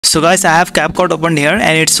So guys, I have Capcut opened here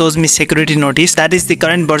and it shows me security notice. That is the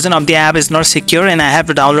current version of the app is not secure and I have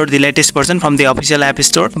to download the latest version from the official app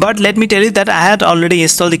store. But let me tell you that I had already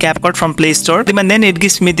installed the Capcut from Play Store and then it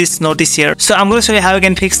gives me this notice here. So I'm going to show you how you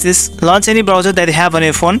can fix this. Launch any browser that you have on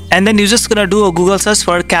your phone and then you're just gonna do a Google search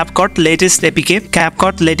for Capcut latest APK.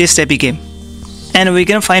 Capcut latest APK. And we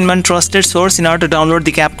can find one trusted source in order to download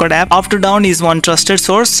the Capcut app. Up to down is one trusted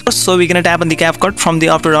source. So we're gonna tap on the Capcut from the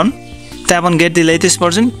up to down. Tap on get the latest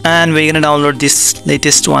version and we're gonna download this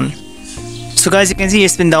latest one. So guys, you can see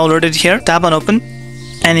it's been downloaded here. Tap on open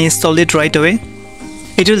and install it right away.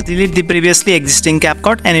 It will delete the previously existing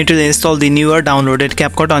Capcut and it will install the newer downloaded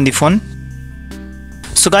Capcut on the phone.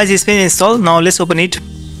 So guys, it's been installed. Now let's open it.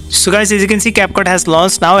 So guys, as you can see, Capcut has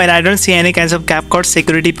launched now and I don't see any kinds of Capcut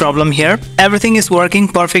security problem here. Everything is working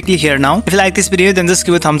perfectly here now. If you like this video, then just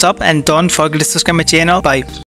give a thumbs up and don't forget to subscribe my channel. Bye.